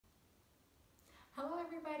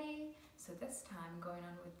Stingrays. So this time, going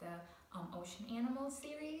on with the Ocean Animals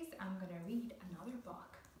series, I'm going to read another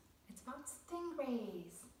book. It's about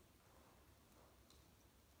stingrays.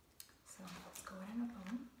 So let's go ahead and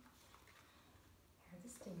open. Here's the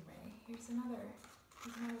stingray. Here's another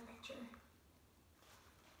picture.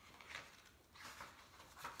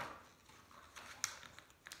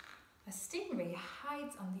 A stingray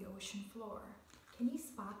hides on the ocean floor. Can you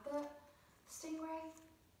spot the stingray?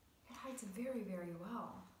 It hides very, very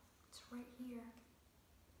well. It's right here.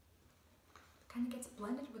 Kind of gets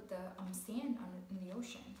blended with the sand in the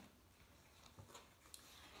ocean.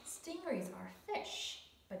 Stingrays are fish,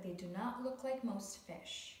 but they do not look like most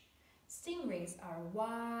fish. Stingrays are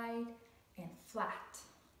wide and flat.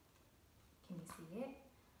 Can you see it?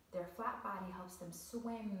 Their flat body helps them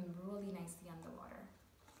swim really nicely underwater.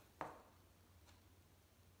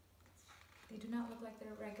 They do not look like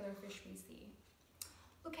the regular fish we see.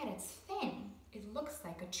 Look at its fin. It looks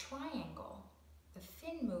like a triangle. The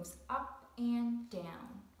fin moves up and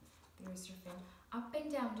down. There's your fin. Up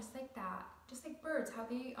and down, just like that. Just like birds, how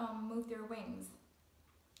they move their wings.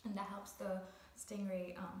 And that helps the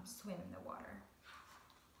stingray swim in the water.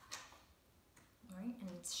 All right, and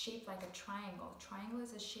it's shaped like a triangle. Triangle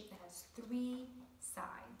is a shape that has 3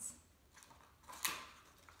 sides.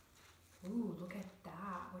 Ooh, look at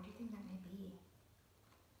that. What do you think that may be?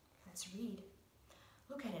 Let's read.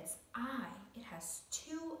 Look at its eye. It has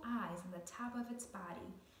 2 eyes on the top of its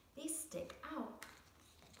body. They stick out.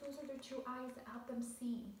 Those are the 2 eyes that help them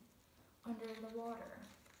see under the water.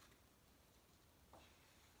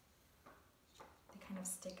 They kind of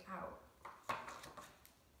stick out.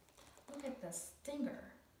 Look at the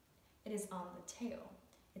stinger. It is on the tail.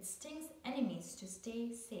 It stings enemies to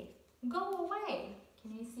stay safe. Go away!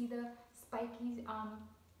 Can you see the spiky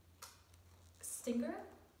stinger?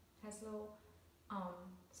 It has little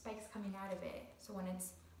spikes coming out of it. So when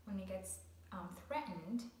it gets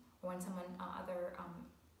threatened, or when other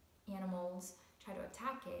animals try to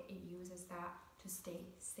attack it, it uses that to stay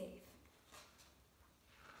safe.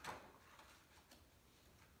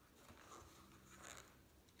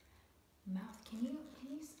 Mouth. Can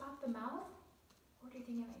you spot the mouth? What do you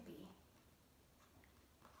think it might be?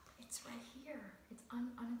 It's right here. It's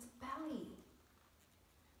on its belly.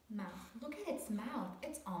 Mouth. Look at its mouth.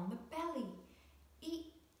 It's on the belly.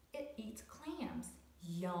 It eats clams.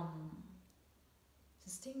 Yum.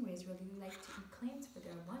 So stingrays really like to eat clams for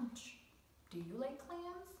their lunch. Do you like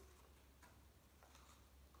clams?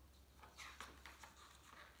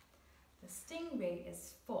 The stingray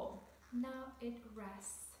is full. Now it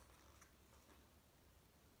rests.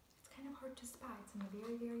 It's kind of hard to spot. It's in the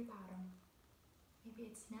very, very bottom. Maybe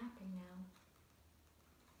it's napping now.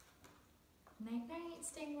 Night, night,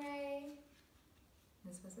 stingray.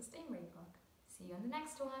 This was the stingray book. See you on the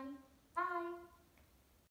next one. Bye.